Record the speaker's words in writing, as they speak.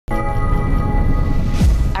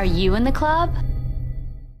Are you in the club?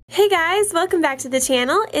 Hey guys, welcome back to the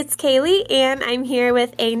channel. It's Kaylee and I'm here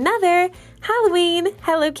with another Halloween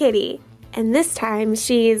Hello Kitty. And this time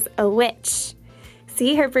she's a witch.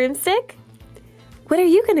 See her broomstick? What are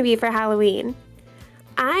you going to be for Halloween?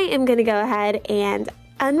 I am going to go ahead and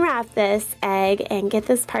unwrap this egg and get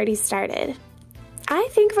this party started. I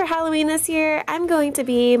think for Halloween this year, I'm going to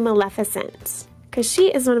be Maleficent, because she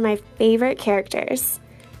is one of my favorite characters.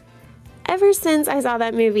 Ever since I saw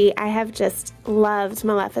that movie, I have just loved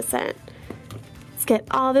Maleficent. Let's get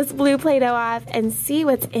all this blue Play-Doh off and see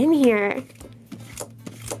what's in here.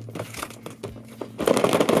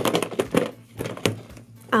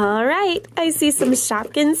 Alright, I see some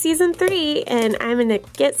Shopkins Season 3, and I'm going to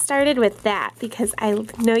get started with that because I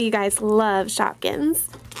know you guys love Shopkins.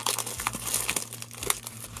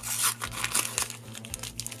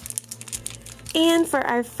 And for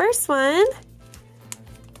our first one,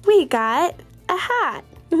 we got a hat.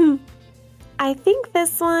 I think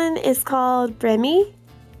this one is called Brimmy.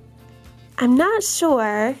 I'm not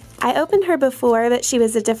sure. I opened her before, but she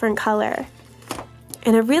was a different color.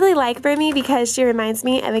 And I really like Brimmy because she reminds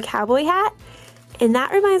me of a cowboy hat. And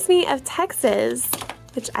that reminds me of Texas,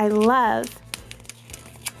 which I love.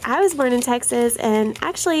 I was born in Texas, and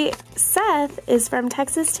actually Seth is from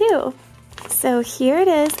Texas too. So here it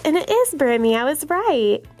is, and it is Brimmy. I was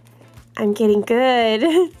right. I'm getting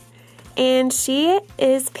good. And she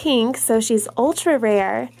is pink, so she's ultra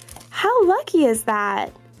rare. How lucky is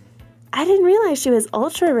that? I didn't realize she was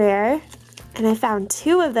ultra rare, and I found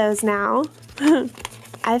 2 of those now.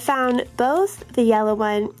 I found both the yellow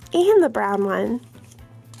one and the brown one.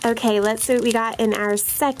 Okay, let's see what we got in our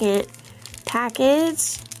second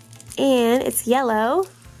package, and it's yellow.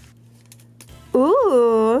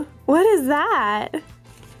 Ooh, what is that?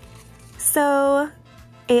 So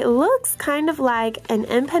it looks kind of like an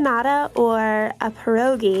empanada or a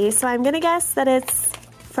pierogi, so I'm gonna guess that it's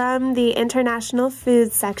from the international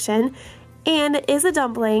food section, and it is a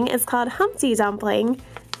dumpling. It's called Humpty Dumpling.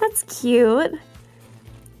 That's cute.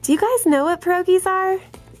 Do you guys know what pierogies are?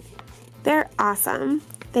 They're awesome.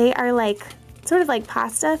 They are like, sort of like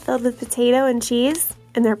pasta filled with potato and cheese,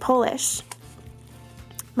 and they're Polish.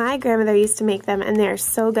 My grandmother used to make them, and they're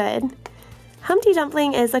so good. Humpty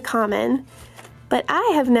Dumpling is a common, but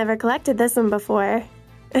I have never collected this one before.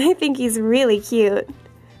 I think he's really cute.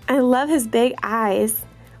 I love his big eyes.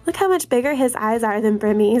 Look how much bigger his eyes are than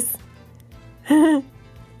Brimmy's.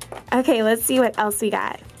 Okay, let's see what else we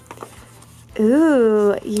got.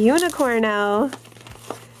 Ooh, unicorno.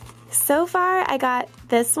 So far, I got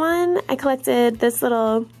this one. I collected this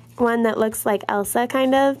little one that looks like Elsa,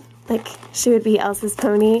 kind of. Like she would be Elsa's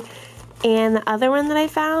pony. And the other one that I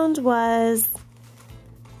found was,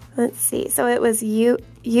 let's see, so it was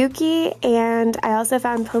Yuki, and I also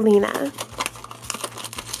found Polina.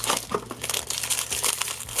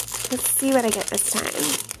 Let's see what I get this time.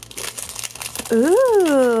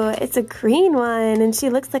 Ooh, it's a green one, and she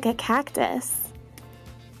looks like a cactus.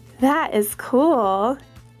 That is cool.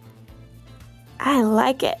 I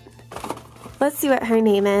like it. Let's see what her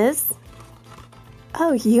name is.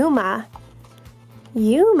 Oh, Yuma.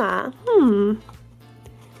 Yuma,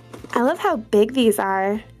 I love how big these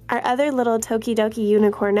are. Our other little Tokidoki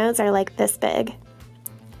unicornos are like this big.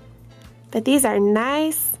 But these are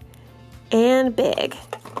nice and big.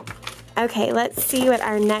 Okay, let's see what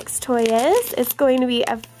our next toy is. It's going to be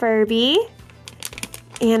a Furby.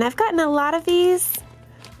 And I've gotten a lot of these,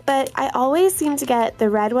 but I always seem to get the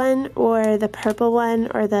red one or the purple one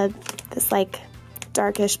or this like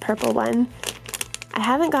darkish purple one. I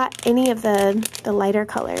haven't got any of the lighter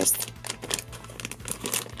colors.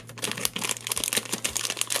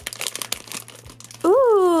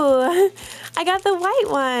 Ooh, I got the white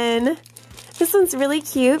one. This one's really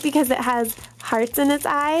cute because it has hearts in its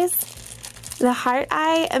eyes. The heart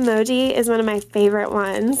eye emoji is one of my favorite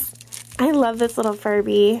ones. I love this little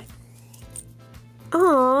Furby.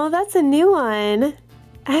 Oh, that's a new one.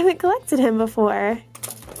 I haven't collected him before.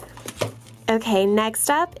 Okay, next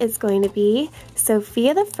up is going to be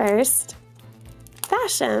Sophia the First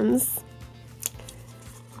Fashions.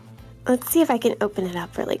 Let's see if I can open it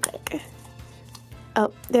up really quick.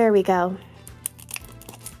 Oh, there we go.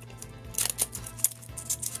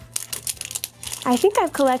 I think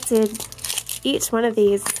I've collected each one of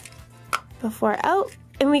these before. Oh,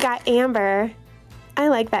 and we got Amber. I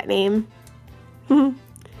like that name.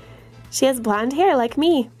 She has blonde hair like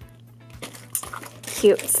me.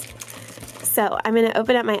 Cute. So I'm going to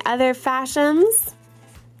open up my other Fashions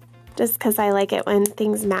just because I like it when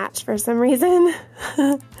things match for some reason.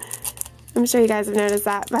 I'm sure you guys have noticed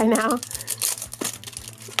that by now.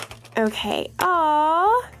 Okay,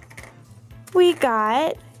 aww, we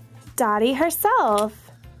got Dottie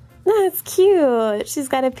herself. That's cute. She's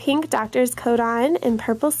got a pink doctor's coat on and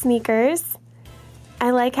purple sneakers.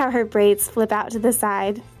 I like how her braids flip out to the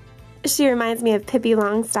side. She reminds me of Pippi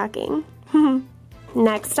Longstocking.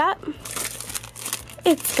 Next up,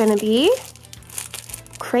 it's gonna be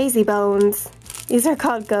Crazy Bones. These are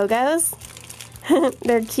called Go-Go's.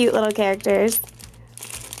 They're cute little characters.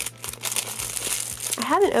 I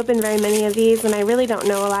haven't opened very many of these and I really don't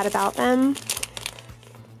know a lot about them,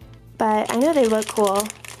 but I know they look cool.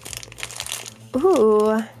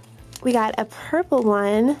 Ooh, we got a purple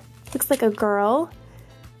one. Looks like a girl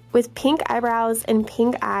with pink eyebrows and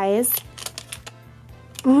pink eyes.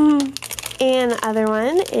 And the other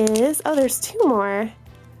one is, oh, there's two more.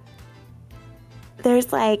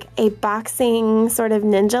 There's like a boxing sort of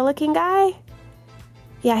ninja looking guy.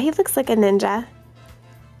 Yeah, he looks like a ninja.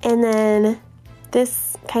 And then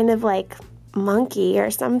this kind of like monkey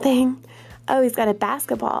or something. Oh, he's got a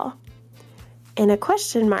basketball and a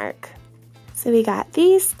question mark. So we got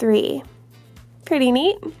these three. Pretty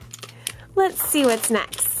neat. Let's see what's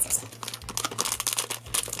next.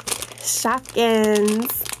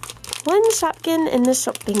 Shopkins. One Shopkin in the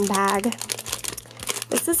shopping bag.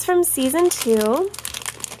 This is from season 2, so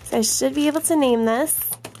I should be able to name this.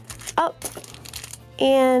 Oh,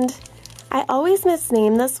 and I always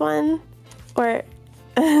misname this one, or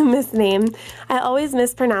misname. I always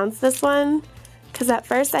mispronounce this one, because at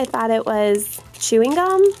first I thought it was chewing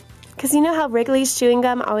gum, because you know how Wrigley's chewing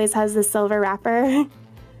gum always has the silver wrapper,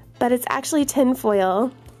 but it's actually tin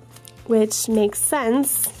foil, which makes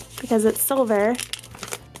sense, because it's silver.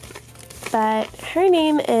 But her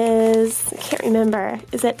name is, I can't remember,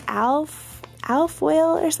 is it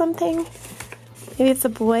Alfoil or something? Maybe it's a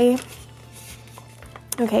boy.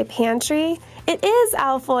 Okay, pantry. It is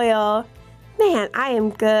Alfoil. Man, I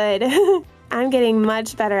am good. I'm getting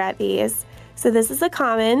much better at these. So this is a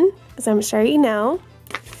common, as I'm sure you know.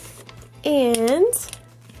 And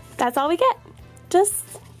that's all we get. Just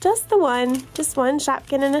the one. Just one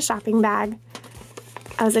Shopkin in a shopping bag.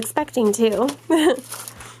 I was expecting two.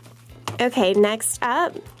 Okay, next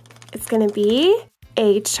up, it's gonna be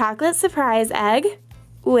a chocolate surprise egg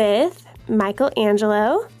with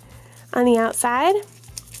Michelangelo on the outside.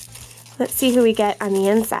 Let's see who we get on the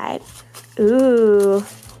inside. Ooh,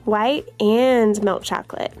 white and milk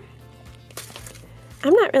chocolate.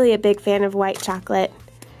 I'm not really a big fan of white chocolate.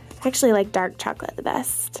 I actually like dark chocolate the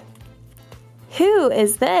best. Who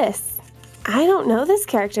is this? I don't know this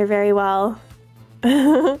character very well.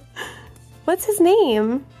 What's his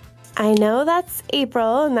name? I know that's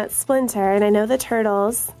April and that's Splinter, and I know the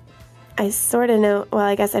turtles. I sort of know, well,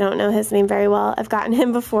 I guess I don't know his name very well. I've gotten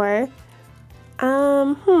him before.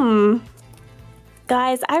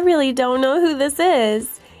 Guys, I really don't know who this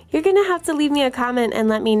is. You're gonna have to leave me a comment and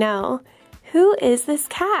let me know. Who is this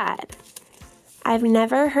cat? I've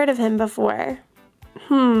never heard of him before.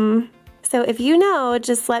 So if you know,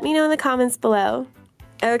 just let me know in the comments below.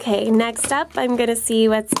 Okay, next up, I'm gonna see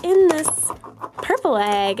what's in this purple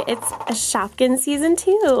egg. It's a Shopkins season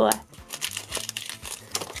 2.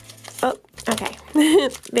 Oh, okay.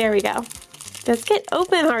 There we go. Let's get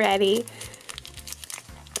open already.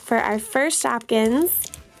 For our first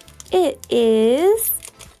Shopkins, it is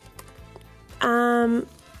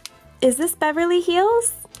this Beverly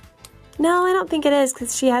Hills? No, I don't think it is,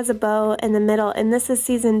 because she has a bow in the middle, and this is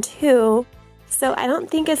season 2. So I don't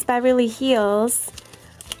think it's Beverly Hills.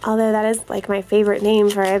 Although that is like my favorite name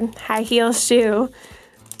for a high heel shoe.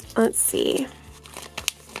 Let's see.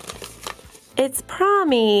 It's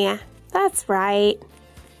Promi. That's right.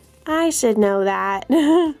 I should know that.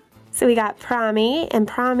 So we got Promi, and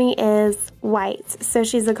Promi is white. So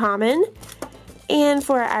she's a common. And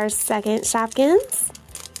for our second Shopkins,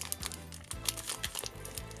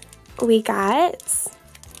 we got,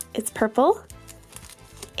 it's purple.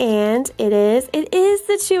 And it is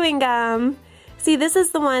the chewing gum. See, this is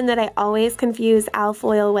the one that I always confuse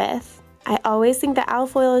Alfoil with. I always think that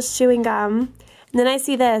Alfoil is chewing gum. And then I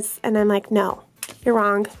see this, and I'm like, no, you're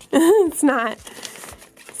wrong. It's not.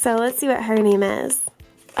 So let's see what her name is.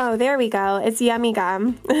 Oh, there we go. It's Yummy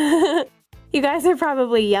Gum. You guys are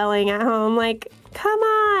probably yelling at home like, come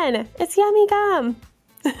on, it's Yummy Gum.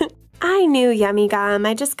 I knew Yummy Gum,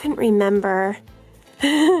 I just couldn't remember.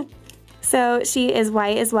 So she is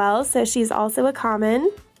white as well, so she's also a common.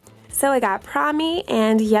 So I got Promi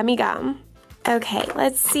and Yummy Gum. Okay,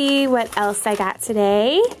 let's see what else I got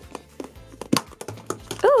today.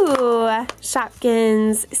 Ooh,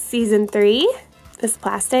 Shopkins Season 3. This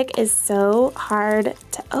plastic is so hard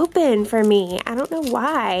to open for me. I don't know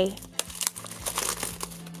why.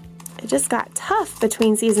 It just got tough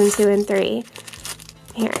between Season 2 and 3.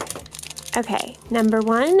 Here, Okay, number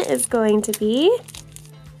 1 is going to be...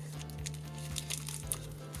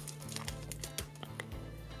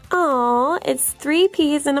 Oh, it's 3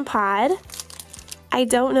 peas in a pod. I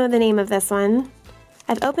don't know the name of this one.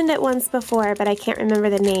 I've opened it once before, but I can't remember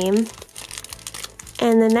the name.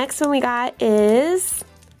 And the next one we got is...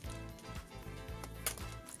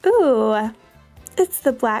 Ooh, it's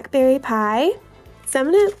the blackberry pie. So I'm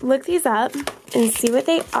gonna look these up and see what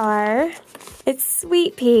they are. It's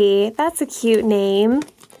Sweet Pea. That's a cute name.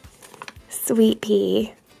 Sweet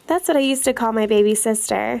Pea. That's what I used to call my baby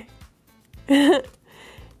sister.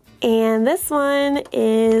 And this one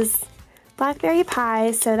is blackberry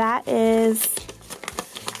pie, so that is,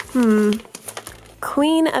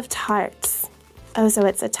 Queen of Tarts. Oh, so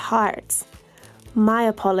it's a tart. My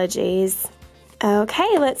apologies.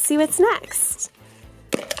 Okay, let's see what's next.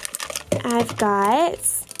 I've got,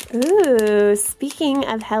 ooh, speaking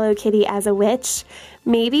of Hello Kitty as a witch,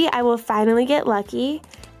 maybe I will finally get lucky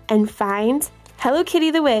and find Hello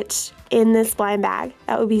Kitty the witch in this blind bag.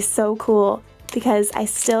 That would be so cool because I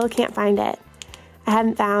still can't find it. I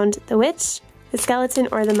haven't found the witch, the skeleton,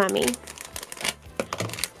 or the mummy.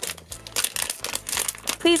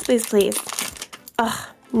 Please, please, please. Ugh,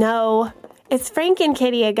 no. It's Franken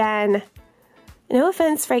Kitty again. No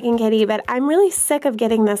offense, Franken Kitty, but I'm really sick of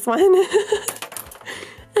getting this one.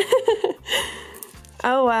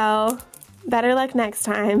 Oh well, better luck next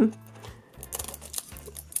time.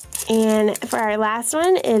 And for our last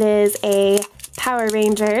one, it is a Power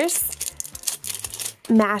Rangers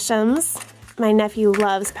Mashems. My nephew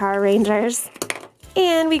loves Power Rangers.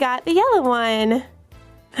 And we got the yellow one.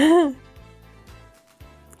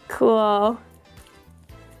 Cool.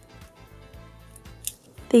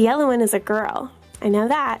 The yellow one is a girl. I know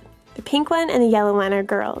that. The pink one and the yellow one are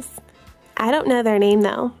girls. I don't know their name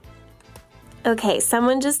though. Okay,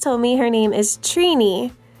 someone just told me her name is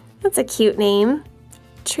Trini. That's a cute name.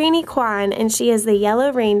 Trini Kwan, and she is the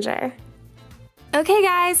Yellow Ranger. Okay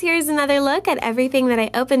guys, here's another look at everything that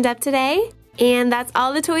I opened up today. And that's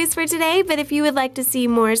all the toys for today, but if you would like to see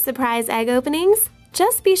more surprise egg openings,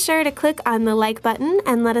 just be sure to click on the like button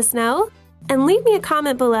and let us know. And leave me a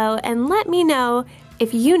comment below and let me know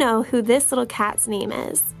if you know who this little cat's name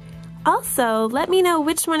is. Also, let me know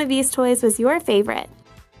which one of these toys was your favorite.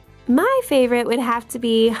 My favorite would have to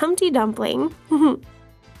be Humpty Dumpling.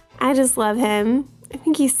 I just love him. I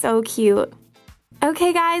think he's so cute.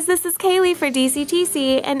 Okay guys, this is Kaylee for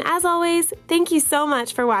DCTC, and as always, thank you so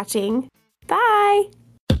much for watching. Bye!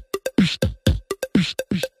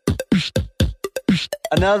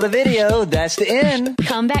 Another video, that's the end.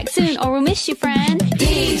 Come back soon or we'll miss you, friend.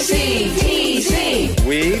 DCTC.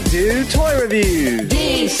 We do toy reviews.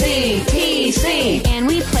 DCTC. And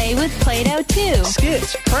we play with Play-Doh too.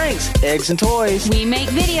 Skits, pranks, eggs and toys. We make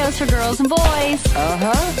videos for girls and boys.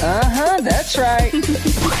 That's right.